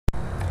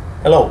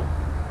Hello,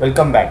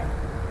 welcome back.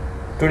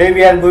 Today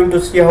we are going to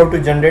see how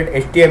to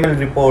generate HTML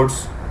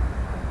reports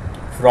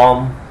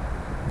from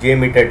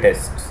JMeter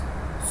tests.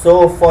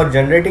 So for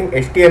generating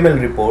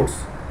HTML reports,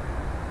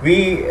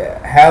 we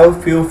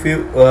have few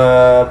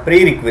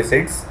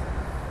prerequisites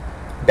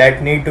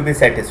that need to be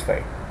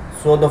satisfied.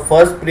 So the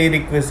first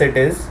prerequisite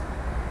is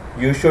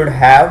you should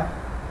have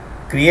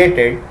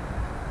created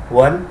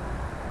one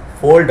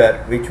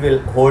folder which will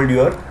hold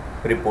your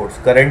reports.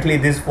 Currently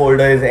this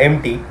folder is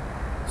empty,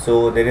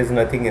 so there is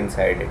nothing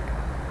inside it.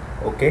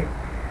 Okay,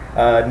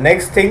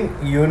 next thing,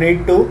 you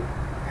need to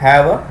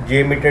have a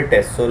JMeter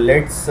test. So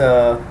let's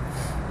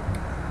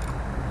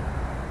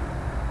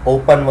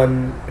open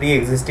one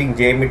pre-existing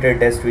JMeter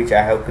test which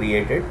I have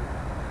created.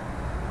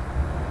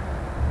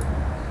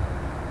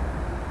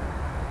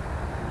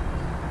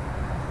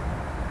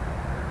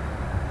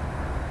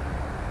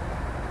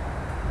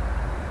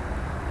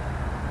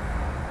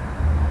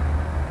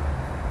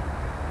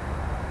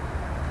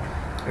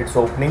 It's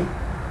opening,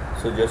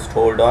 so just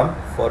hold on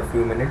for a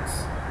few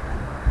minutes.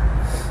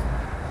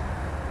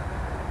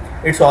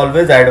 It's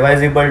always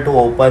advisable to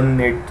open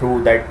it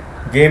through that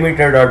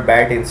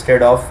JMeter.bat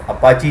instead of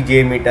Apache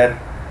JMeter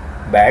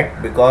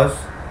bat, because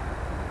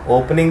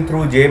opening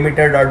through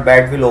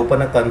JMeter.bat will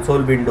open a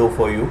console window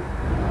for you.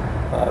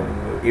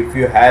 If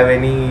you have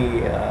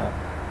any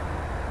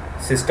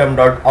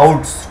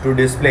system.outs to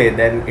display,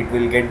 then it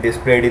will get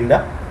displayed in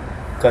the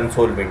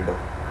console window.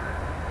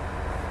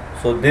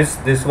 So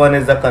this one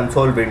is the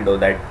console window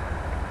that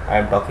I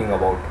am talking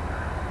about.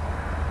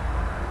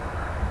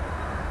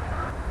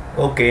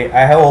 Okay,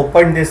 I have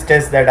opened this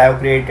test that I have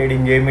created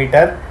in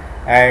JMeter,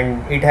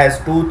 and it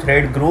has two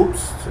thread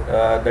groups.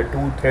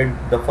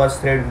 The first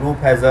thread group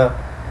has a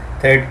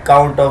thread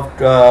count of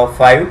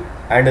 5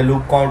 and a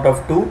loop count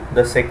of 2.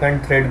 The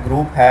second thread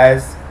group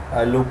has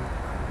a loop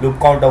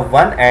count of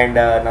 1 and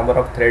number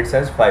of threads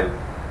as 5.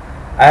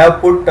 I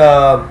have put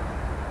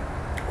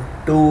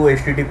two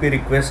HTTP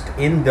requests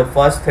in the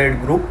first thread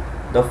group.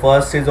 The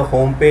first is a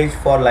home page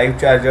for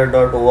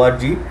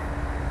livecharger.org,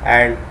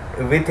 and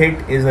with it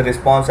is a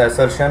response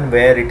assertion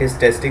where it is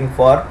testing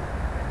for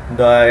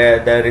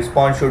the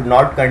response should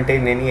not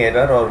contain any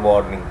error or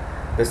warning.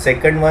 The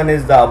second one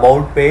is the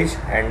about page,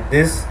 and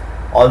this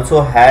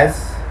also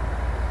has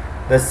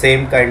the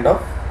same kind of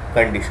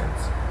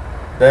conditions.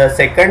 The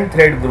second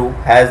thread group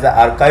has the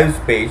archives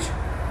page,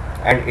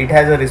 and it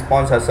has a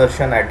response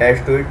assertion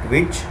attached to it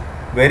which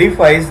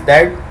verifies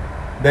that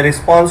the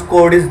response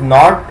code is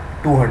not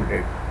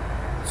 200.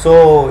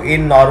 So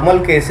in normal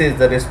cases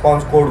the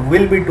response code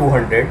will be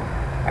 200,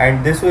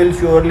 and this will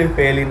surely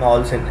fail in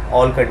all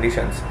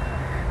conditions.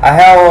 I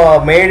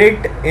have made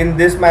it in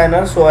this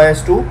manner so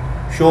as to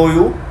show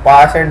you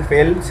pass and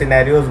fail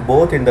scenarios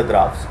both in the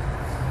graphs.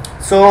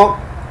 So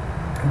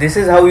this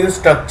is how you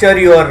structure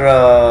your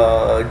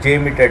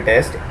JMeter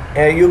test.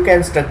 You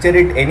can structure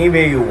it any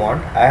way you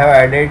want. I have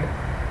added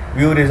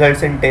view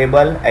results in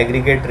table,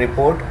 aggregate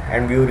report,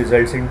 and view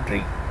results in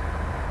tree.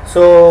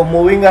 So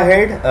moving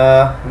ahead,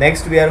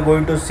 next we are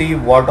going to see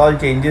what all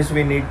changes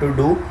we need to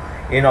do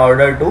in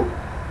order to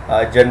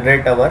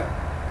generate our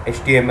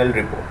HTML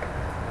report.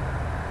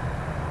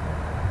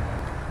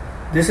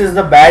 This is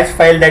the batch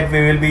file that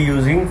we will be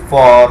using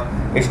for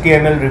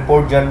HTML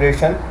report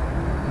generation.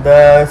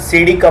 The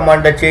cd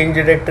command, the change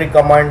directory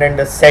command, and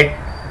the set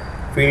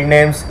field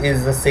names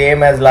is the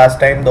same as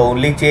last time. The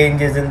only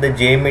change is in the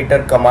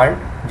JMeter command,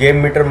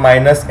 JMeter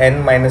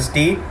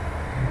 -n-t,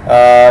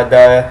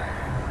 the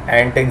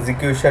ant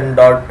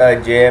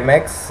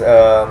execution.jmx,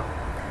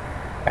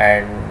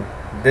 and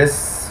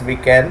this we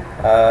can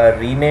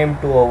rename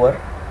to our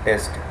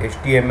test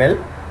HTML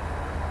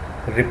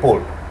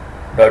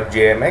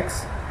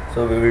report.jmx.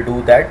 So we will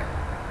do that.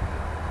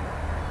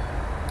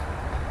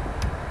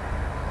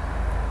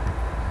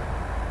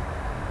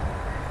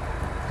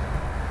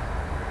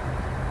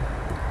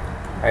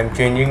 I am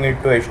changing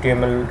it to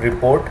HTML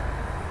report.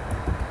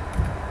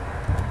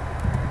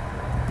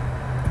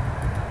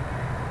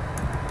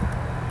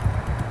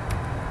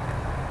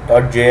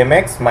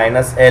 .jmx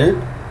 -l,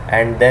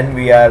 and then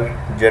we are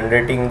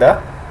generating the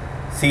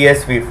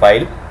CSV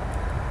file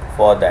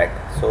for that.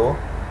 So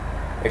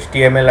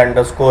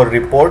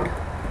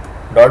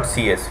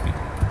HTML_report.csv.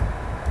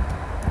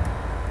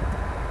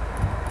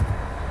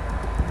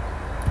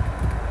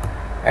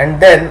 and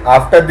then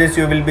after this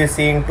you will be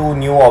seeing two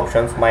new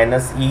options,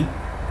 -e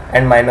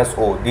and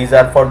 -o. These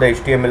are for the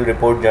HTML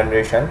report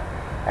generation,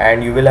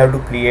 and you will have to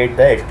create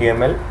the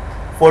HTML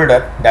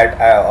folder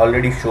that I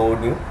already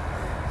showed you,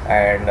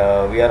 and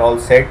we are all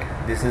set.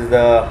 This is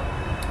the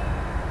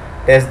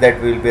test that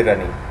we will be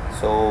running.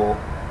 So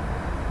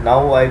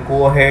now I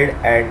go ahead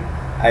and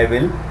I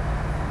will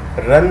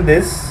run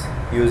this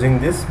using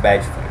this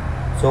batch file.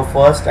 So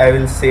first I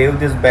will save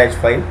this batch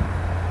file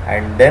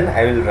and then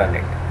I will run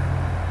it.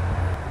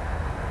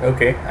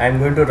 Okay, I am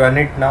going to run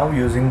it now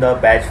using the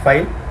batch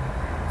file.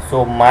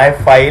 So my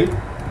file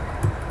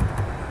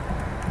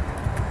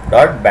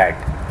 .bat.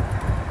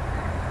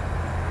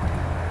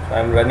 So I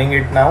am running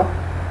it now,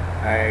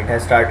 and it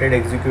has started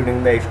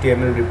executing the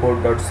HTML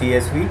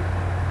report.csv.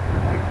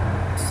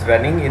 it's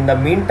running. In the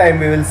meantime,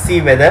 we will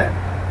see whether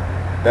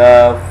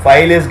the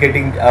file is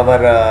getting,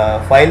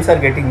 our files are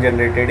getting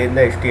generated in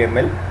the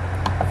HTML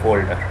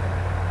folder.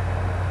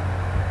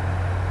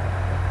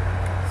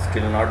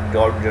 Still not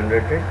got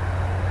generated.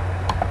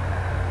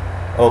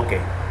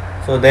 Okay,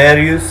 so there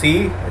you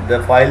see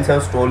the files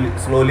have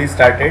slowly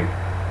started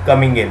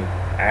coming in,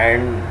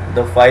 and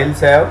the files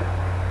have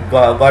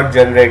got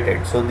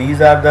generated. So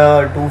these are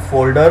the two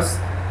folders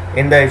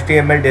in the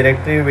HTML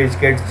directory which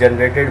gets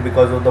generated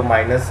because of the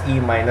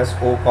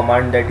 -e-o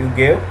command that you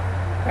gave,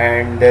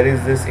 and there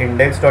is this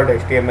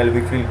index.html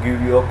which will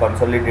give you a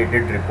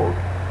consolidated report.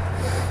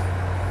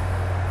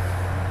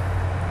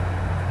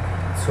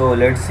 So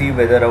let's see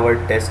whether our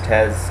test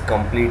has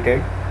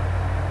completed.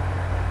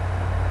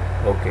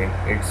 Okay,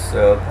 it's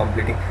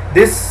completing.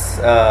 This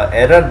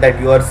error that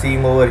you are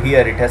seeing over here,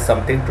 it has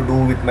something to do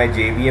with my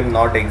JVM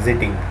not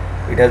exiting.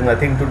 It has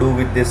nothing to do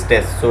with this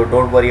test, so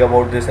don't worry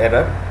about this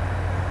error.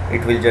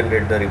 It will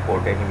generate the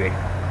report anyway.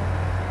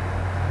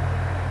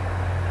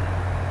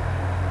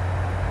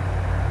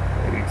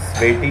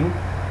 It's waiting.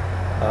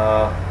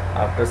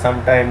 After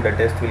some time the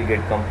test will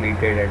get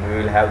completed and we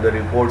will have the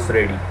reports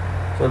ready.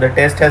 So the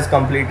test has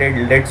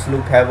completed. Let's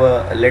have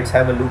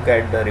a look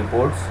at the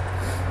reports.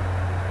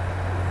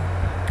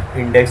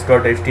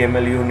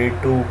 Index.html you need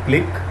to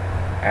click,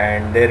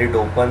 and there it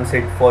opens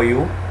it for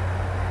you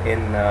in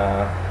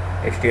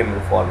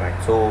HTML format.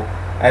 So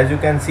as you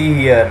can see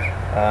here,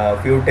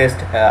 few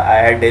tests, I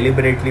had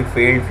deliberately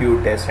failed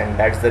few tests, and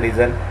that's the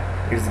reason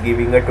it's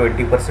giving a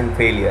 20%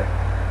 failure.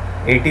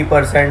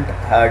 80%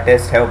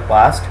 tests have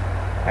passed,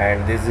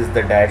 and this is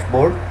the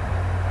dashboard.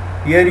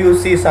 Here you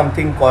see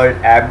something called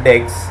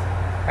appdex,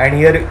 and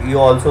here you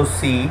also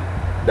see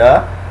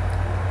the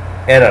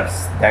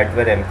errors that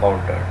were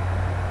encountered.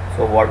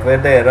 So what were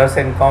the errors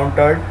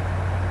encountered?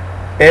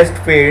 Test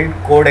failed,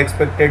 code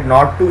expected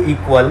not to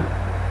equal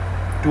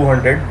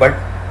 200, but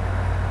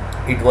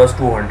it was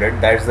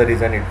 200. That's the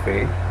reason it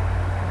failed.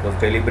 It was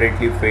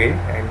deliberately failed.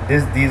 And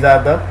these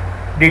are the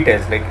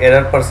details like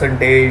error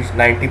percentage,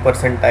 90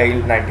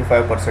 percentile,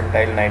 95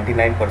 percentile,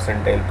 99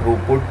 percentile,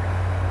 throughput,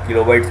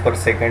 kilobytes per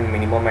second,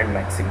 minimum and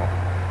maximum.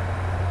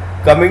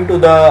 Coming to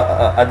the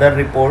other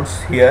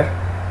reports here,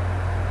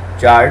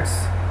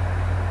 charts,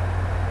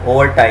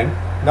 over time.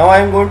 Now I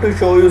am going to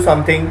show you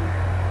something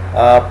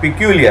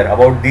peculiar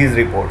about these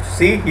reports.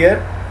 See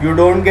here, you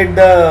don't get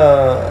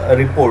the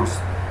reports.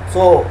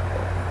 So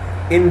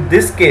in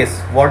this case,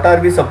 what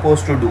are we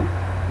supposed to do?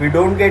 We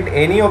don't get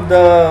any of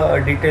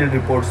the detailed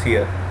reports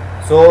here.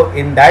 So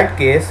in that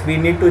case, we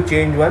need to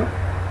change one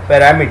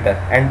parameter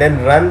and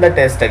then run the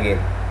test again.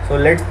 So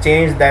let's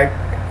change that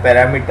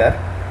parameter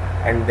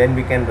and then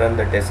we can run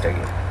the test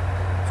again.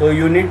 So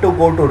you need to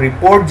go to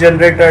report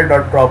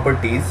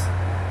generator.properties.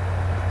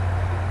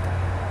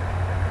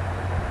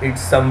 It's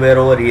somewhere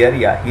over here.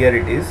 Yeah, here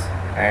it is.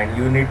 And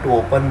you need to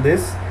open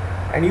this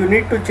and you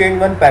need to change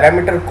one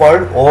parameter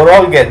called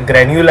overall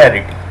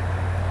granularity.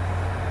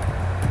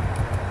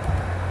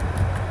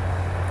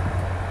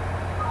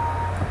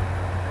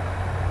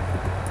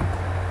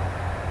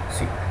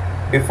 See,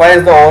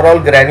 defines the overall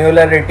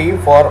granularity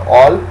for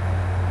all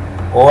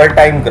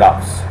overtime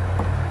graphs.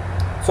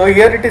 So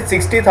here it is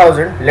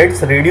 60,000.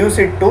 Let's reduce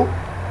it to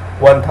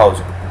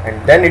 1,000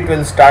 and then it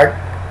will start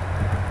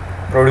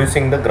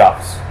producing the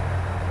graphs,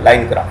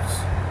 line graphs.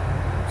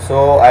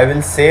 So I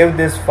will save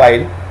this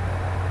file,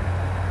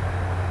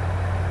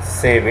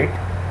 save it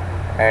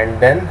and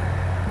then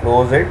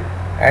close it,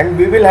 and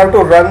we will have to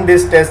run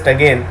this test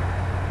again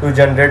to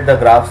generate the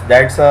graphs.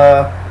 That's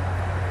a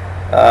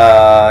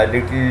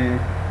little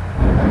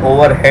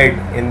overhead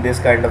in this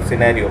kind of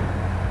scenario,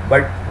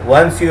 but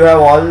once you have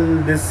all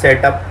this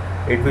set up,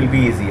 it will be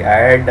easy.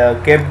 I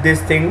had kept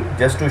this thing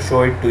just to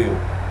show it to you.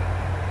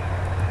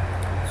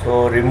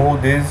 So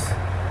remove these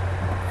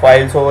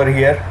files over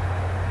here,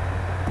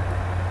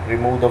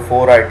 remove the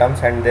 4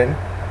 items and then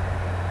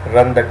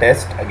run the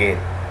test again.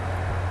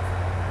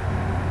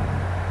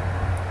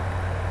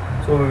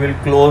 So we will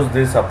close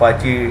this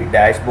Apache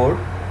dashboard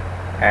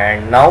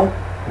and now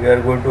we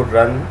are going to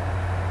run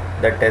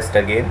the test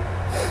again.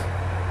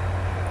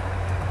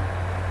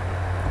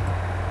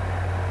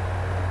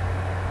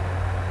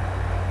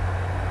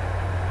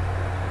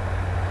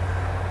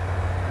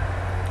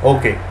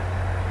 Okay,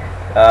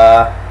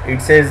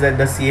 it says that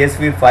the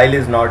CSV file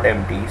is not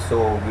empty,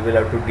 so we will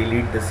have to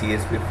delete the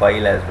CSV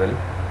file as well.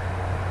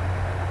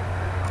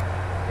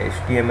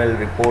 HTML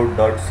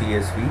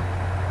report.csv.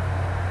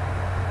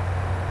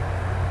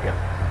 Yeah,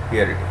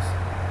 here it is.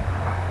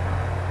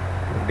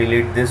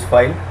 Delete this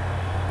file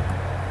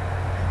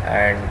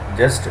and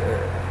just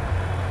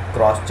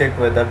cross check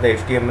whether the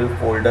HTML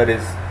folder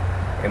is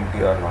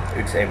empty or not.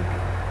 It's empty,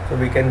 so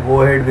we can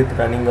go ahead with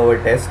running our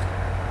test.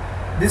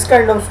 This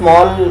kind of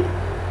small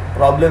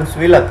problems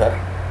will occur,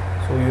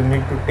 so you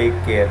need to take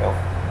care of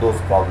those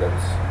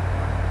problems.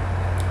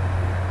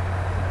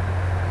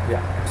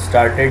 Yeah, it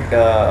started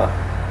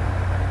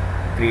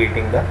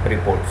creating the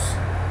reports.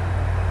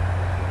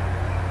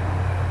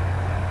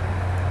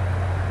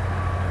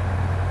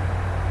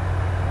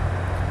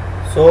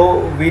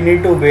 So we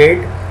need to wait.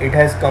 It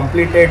has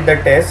completed the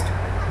test.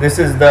 This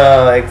is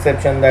the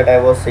exception that I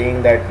was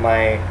saying, that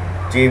my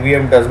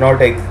JVM does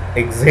not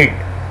exit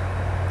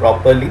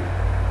properly.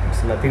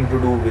 It's nothing to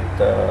do with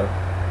the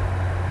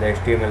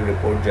HTML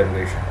report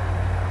generation.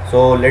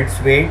 So let's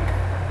wait.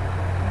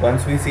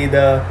 Once we see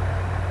the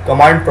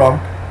command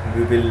prompt,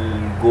 we will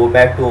go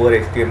back to our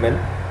HTML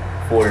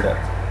folder.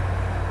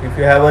 If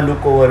you have a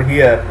look over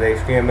here, the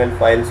HTML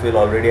files will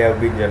already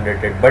have been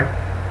generated, but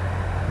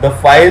the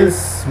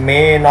files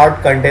may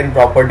not contain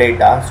proper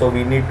data, so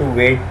we need to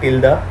wait till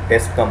the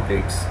test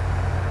completes.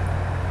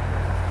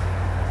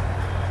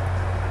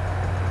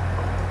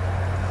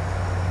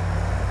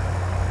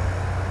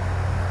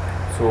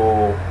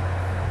 So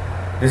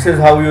this is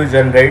how you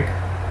generate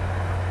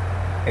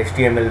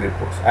HTML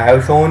reports. I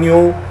have shown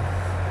you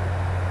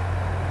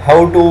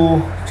how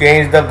to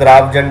change the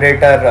graph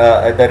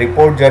generator, the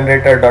report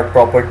generator dot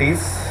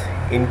properties,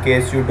 in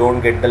case you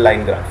don't get the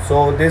line graph.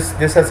 So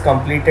this has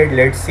completed.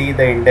 Let's see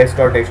the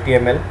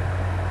index.html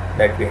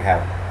that we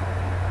have.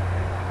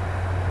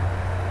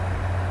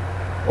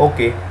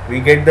 Okay, we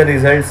get the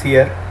results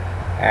here,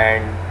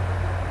 and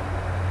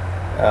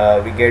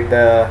we get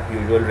the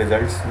usual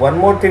results. One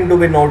more thing to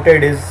be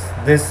noted is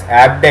this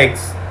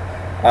appdex.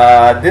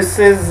 This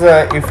is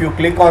if you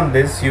click on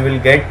this, you will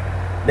get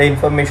the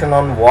information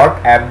on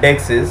what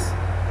appdex is.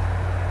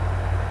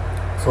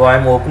 So I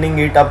am opening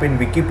it up in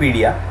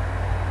Wikipedia.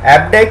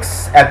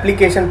 appdex,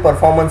 Application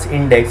Performance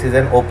Index, is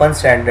an open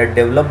standard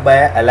developed by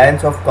an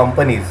alliance of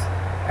companies,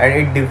 and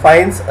it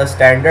defines a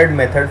standard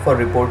method for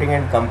reporting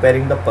and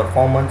comparing the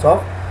performance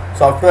of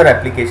software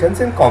applications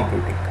in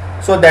computing.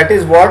 So that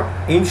is what,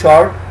 in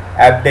short,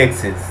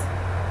 appdex is.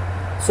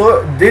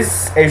 So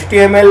this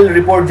HTML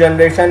report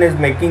generation is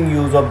making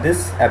use of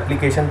this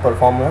application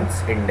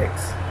performance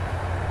index.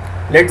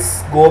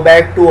 Let's go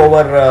back to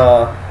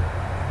our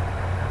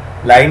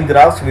line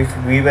graphs, which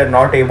we were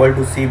not able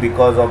to see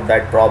because of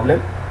that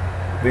problem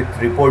with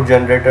report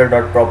generator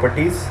dot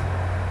properties.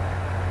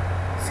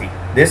 See,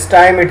 this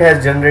time it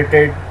has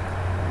generated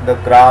the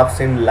graphs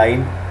in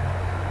line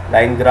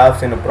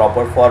graphs in a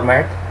proper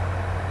format.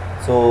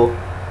 So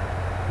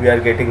we are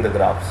getting the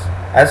graphs.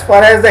 As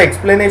far as the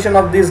explanation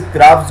of these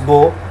graphs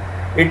go,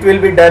 it will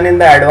be done in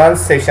the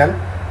advanced session.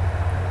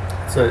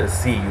 So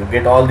see, you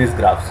get all these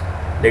graphs.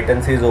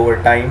 Latencies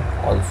over time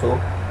also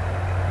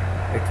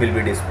it will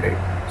be displayed.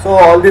 So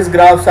all these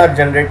graphs are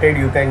generated.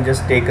 You can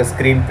just take a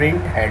screen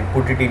print and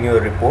put it in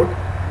your report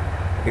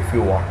if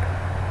you want.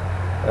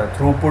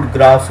 Throughput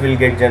graphs will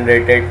get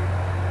generated.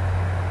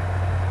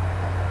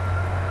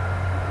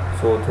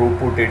 So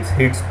throughput, it's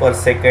hits per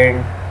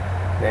second.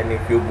 Then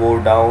if you go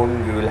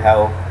down, you will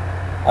have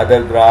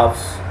other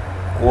graphs,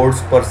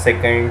 codes per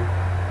second,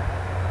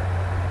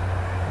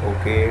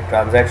 okay,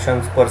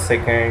 transactions per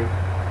second.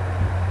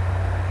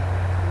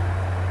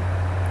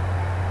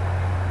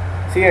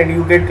 See, and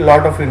you get a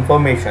lot of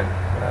information.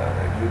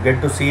 You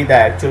get to see the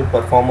actual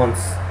performance,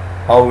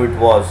 how it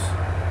was.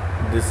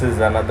 This is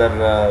another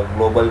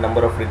global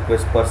number of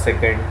requests per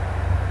second,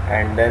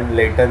 and then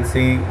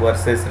latency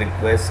versus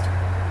request.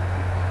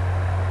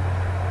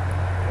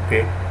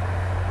 Okay,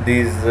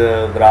 these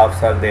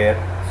graphs are there.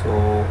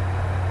 So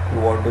you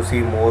want to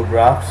see more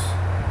graphs,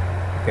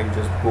 you can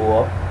just go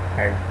up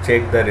and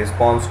check the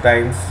response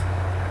times.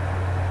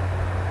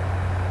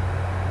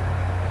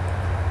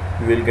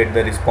 You will get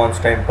the response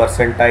time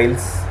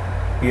percentiles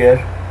here,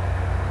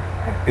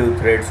 active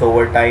threads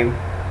over time.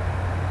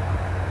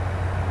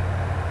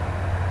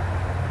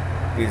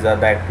 These are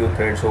the active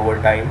threads over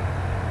time.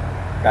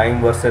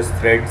 Time versus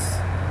threads,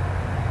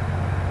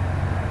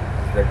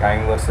 the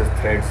time versus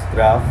threads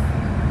graph,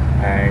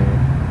 and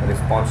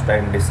response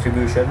time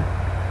distribution.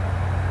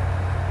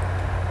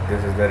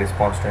 This is the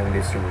response time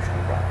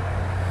distribution graph.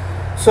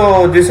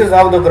 So this is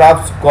how the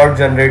graphs got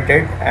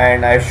generated,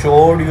 and I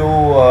showed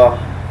you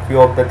few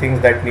of the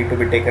things that need to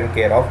be taken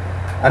care of.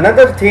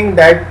 Another thing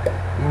that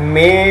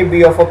may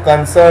be of a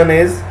concern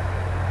is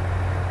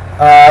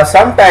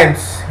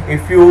sometimes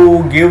if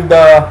you give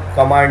the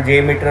command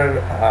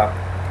JMeter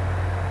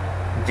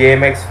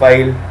JMX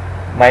file,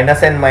 -n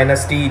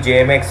 -t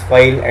JMX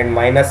file, and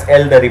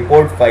 -l the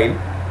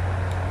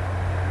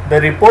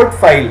report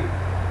file,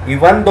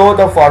 even though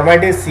the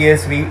format is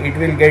CSV, it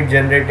will get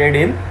generated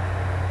in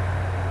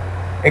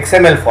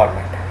XML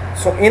format.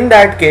 So in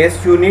that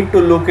case, you need to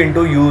look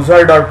into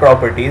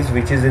user.properties,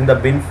 which is in the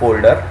bin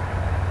folder.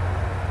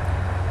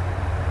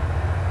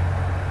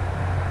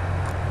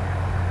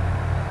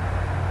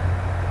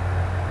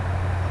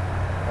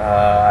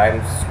 I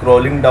am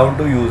scrolling down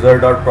to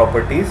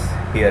user.properties.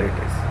 Here it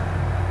is.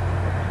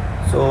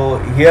 So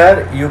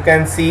here you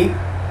can see,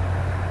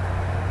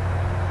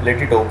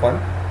 let it open.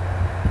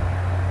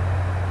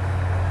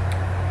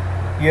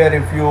 Here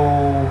if you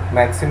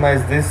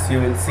maximize this,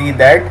 you will see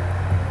that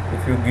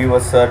if you give a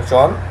search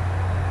on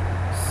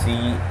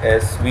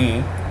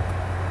CSV,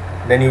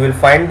 then you will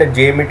find the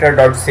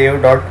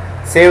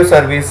JMeter.save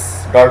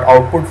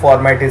service.output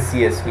format is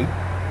CSV.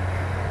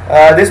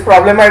 This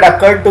problem had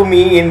occurred to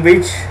me, in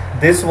which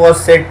this was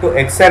set to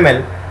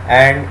XML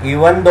and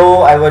even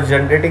though I was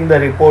generating the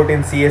report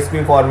in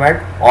CSV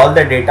format, all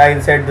the data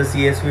inside the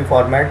CSV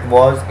format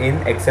was in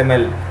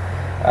XML,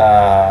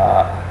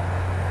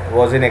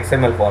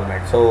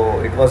 format.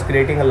 So it was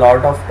creating a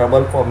lot of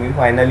trouble for me.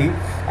 Finally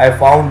I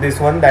found this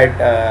one,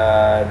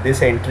 that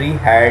this entry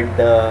had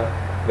the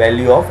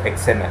value of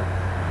XML,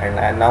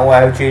 and now I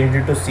have changed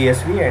it to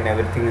CSV and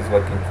everything is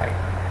working fine.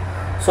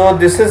 So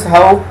this is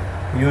how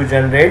you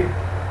generate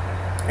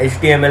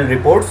HTML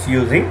reports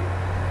using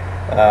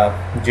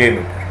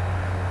JMeter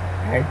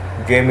and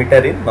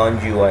JMeter in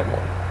non-GUI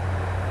mode.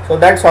 So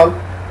that's all.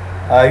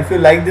 If you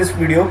like this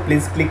video,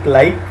 please click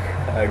like,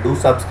 do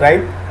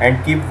subscribe,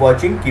 and keep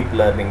watching, keep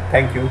learning.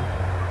 Thank you.